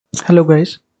Hello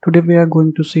guys, today we are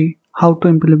going to see how to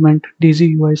implement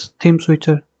DaisyUI's theme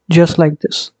switcher just like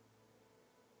this.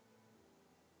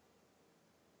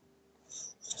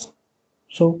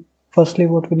 So firstly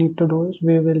what we need to do is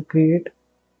we will create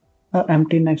an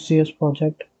empty Next.js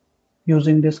project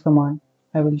using this command.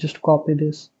 I will just copy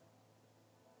this,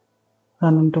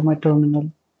 run into my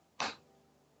terminal.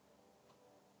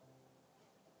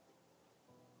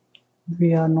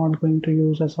 We are not going to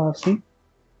use src,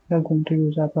 we are going to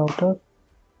use app router.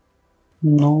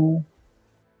 No.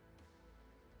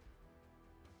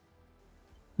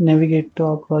 Navigate to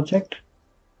our project.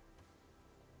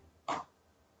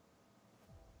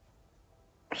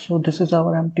 So this is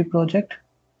our empty project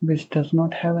which does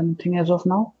not have anything as of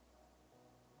now.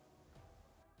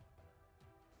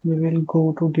 We will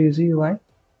go to DaisyUI.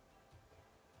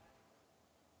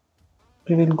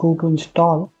 We will go to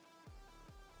install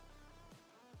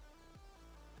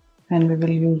and we will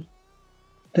use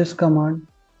this command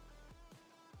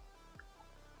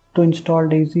to install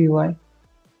DaisyUI.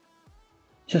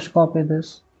 Just copy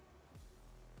this,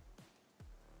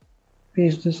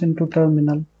 paste this into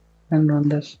terminal and run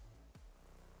this.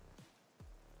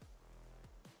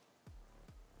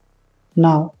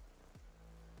 Now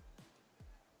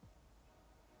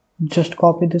just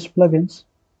copy this plugins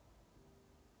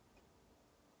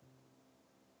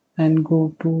and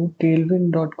go to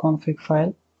tailwind.config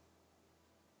file,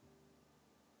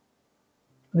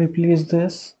 replace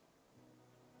this.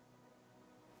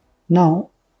 Now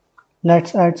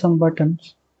let's add some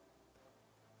buttons.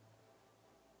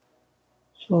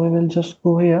 So we will just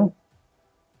go here,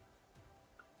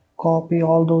 copy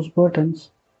all those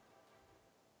buttons,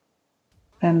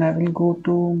 and I will go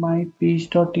to my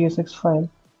page.tsx file,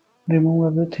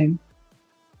 remove everything,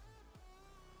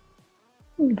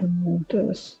 remove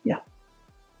this, yeah,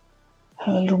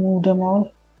 I will remove them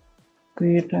all,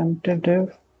 create empty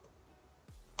div,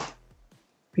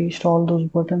 paste all those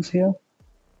buttons here.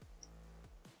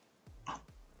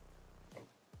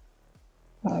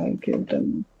 I give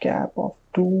them cap of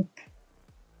 2.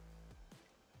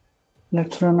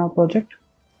 Let's run our project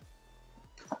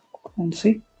and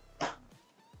see.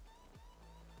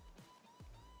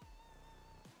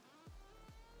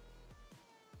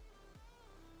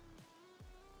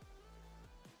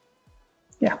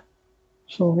 Yeah,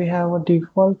 so we have a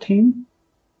default theme.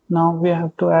 Now we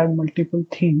have to add multiple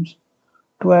themes.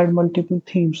 To add multiple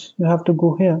themes, you have to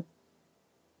go here.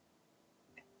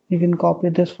 You can copy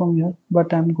this from here,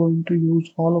 but I'm going to use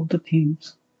all of the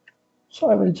themes. So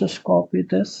I will just copy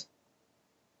this.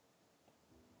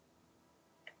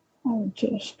 I'll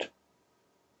just,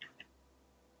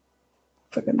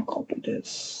 if I can copy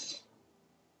this,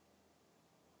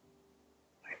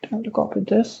 right, I will copy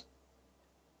this.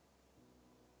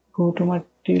 Go to my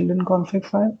Tailwind config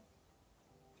file.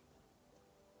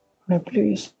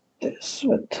 Replace this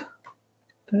with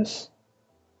this.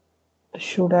 This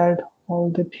should add all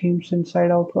the themes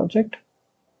inside our project.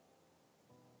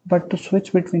 But to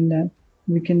switch between them,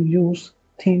 we can use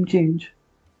theme change.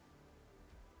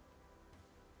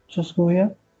 Just go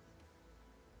here,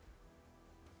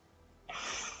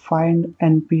 find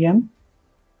npm.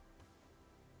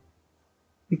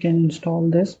 We can install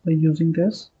this by using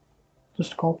this.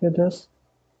 Just copy this,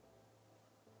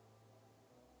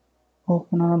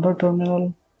 open another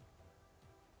terminal,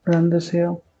 run this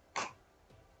here.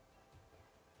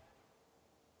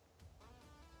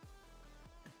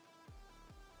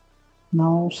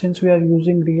 Now since we are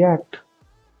using React,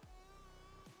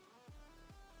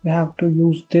 we have to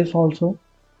use this also.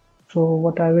 So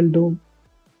what I will do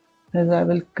is I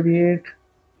will create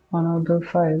another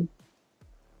file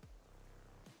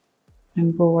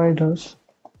in providers.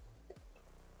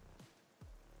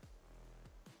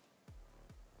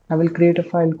 I will create a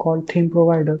file called theme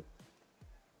provider.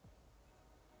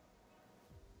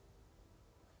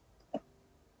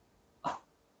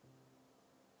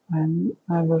 And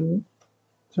I will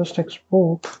just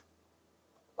export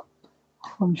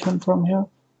function from here.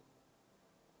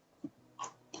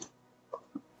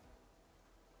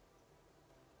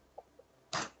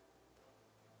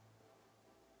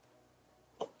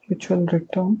 Which will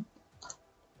return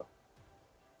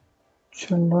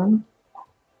children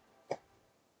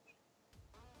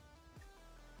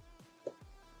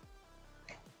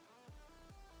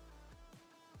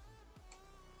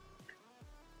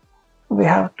we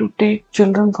have to take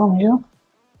children from here.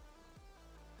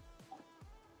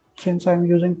 Since I'm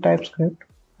using TypeScript,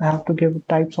 I have to give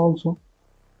types also.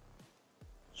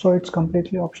 So it's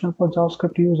completely optional for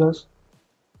JavaScript users.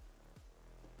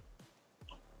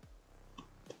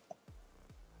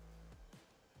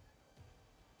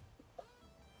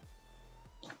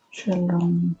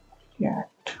 Children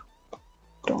React.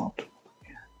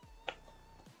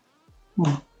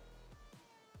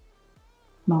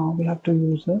 Now we have to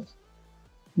use this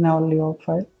in our layout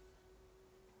file.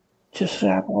 Just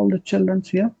wrap all the children's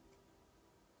here.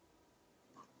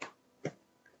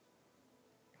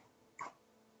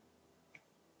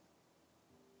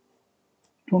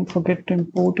 Don't forget to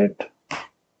import it.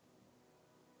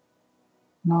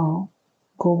 Now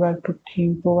go back to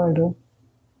theme provider.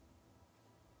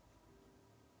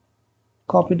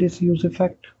 Copy this use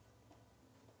effect.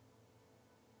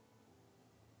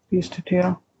 Paste it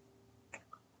here.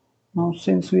 Now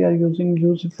since we are using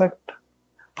use effect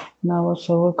in our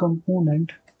server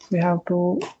component, we have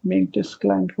to make this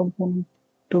client component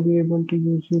to be able to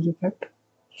use effect.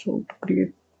 So to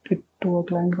create it to a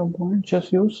client component,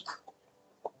 just use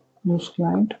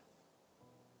client.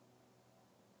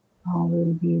 Now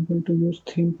we'll be able to use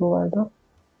theme provider.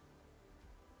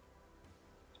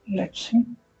 Let's see,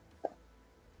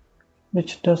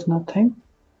 which does nothing.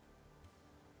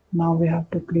 Now we have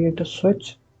to create a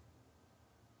switch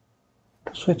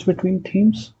to switch between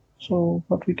themes. So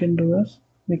what we can do is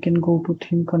we can go to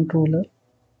theme controller.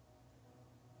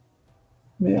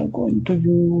 We are going to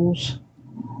use,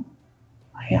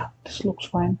 yeah, this looks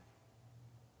fine.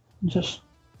 Just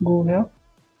go here,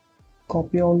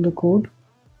 copy all the code,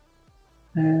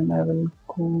 and I will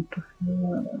go to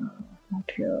here,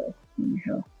 not here,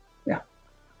 here. Yeah,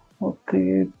 I'll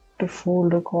create a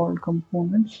folder called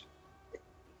components.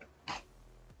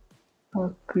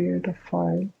 I'll create a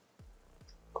file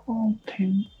called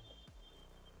theme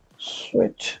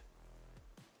switch.tsx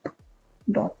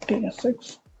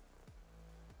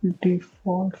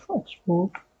default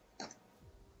export.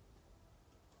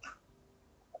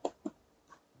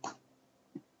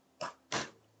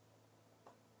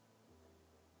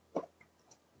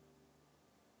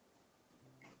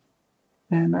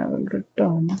 And I will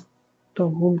return the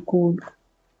whole code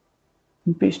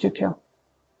and paste it here.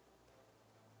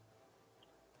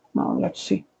 Now let's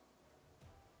see.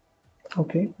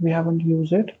 Okay, we haven't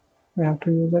used it. We have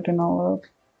to use it in our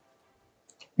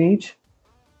page,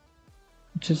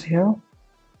 which is here.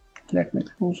 Let me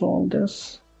close all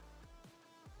this.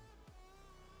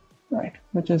 Right,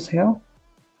 which is here.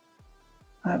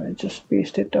 I will just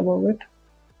paste it above it.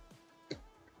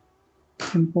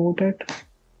 Import it.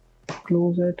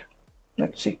 Close it.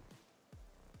 Let's see.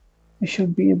 We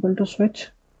should be able to switch.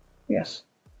 Yes,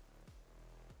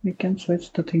 we can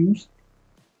switch the themes,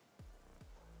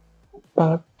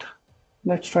 but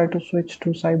let's try to switch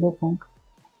to Cyberpunk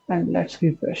and let's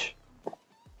refresh.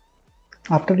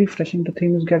 After refreshing, the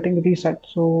theme is getting reset.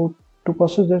 So to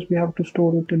process this, we have to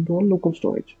store it into a local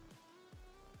storage.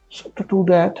 So to do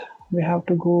that, we have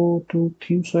to go to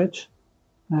theme switch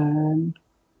and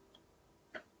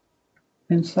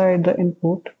inside the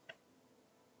input.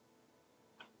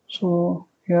 So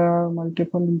here are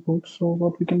multiple inputs. So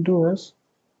what we can do is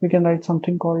we can write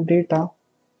something called data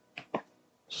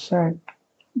set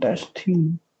dash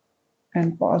theme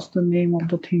and pass the name of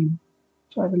the theme.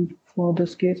 So I will, for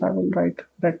this case, I will write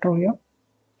retro here,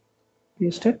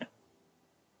 paste it.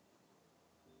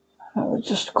 I will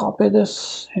just copy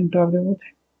this into everything.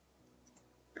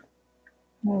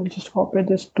 I will just copy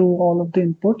this to all of the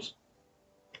inputs,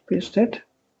 paste it.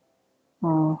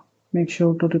 Make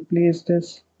sure to replace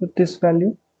this with this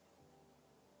value.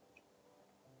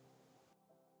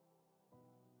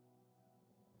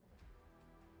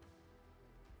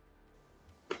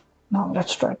 Now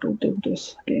let's try to do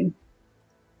this again.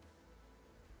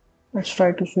 Let's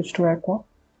try to switch to aqua.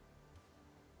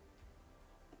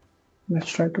 Let's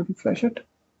try to refresh it.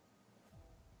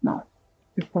 Now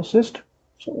it persists,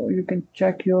 so you can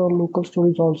check your local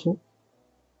storage also.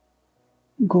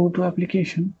 Go to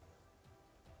application.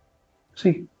 See,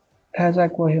 it has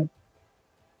aqua here.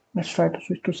 Let's try to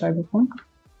switch to Cyberpunk.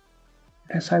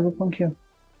 It has Cyberpunk here.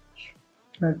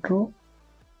 Retro.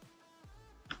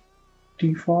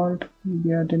 Default.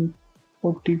 Maybe I didn't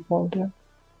put default there.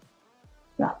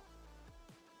 Yeah.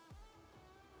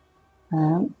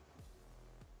 And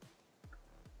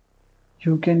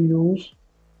you can use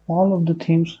all of the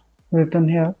themes written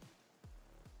here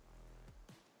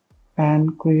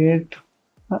and create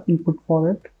an input for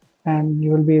it, and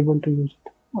you will be able to use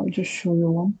it. I'll just show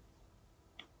you one.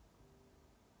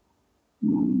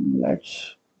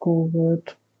 Let's go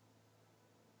with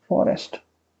forest.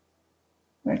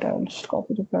 Right, I will just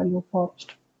copy the value of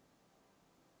forest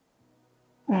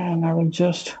and I will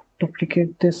just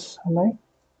duplicate this line.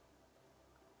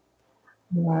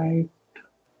 Right,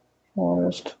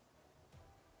 forest,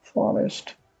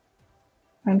 forest,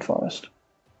 and forest.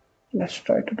 Let's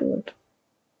try to do it.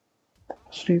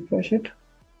 Let's refresh it.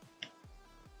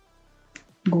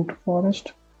 Go to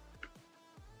forest.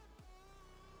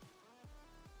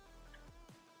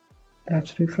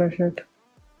 Let's refresh it.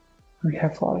 We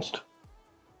have forest.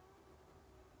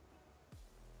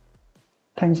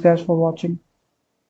 Thanks guys for watching.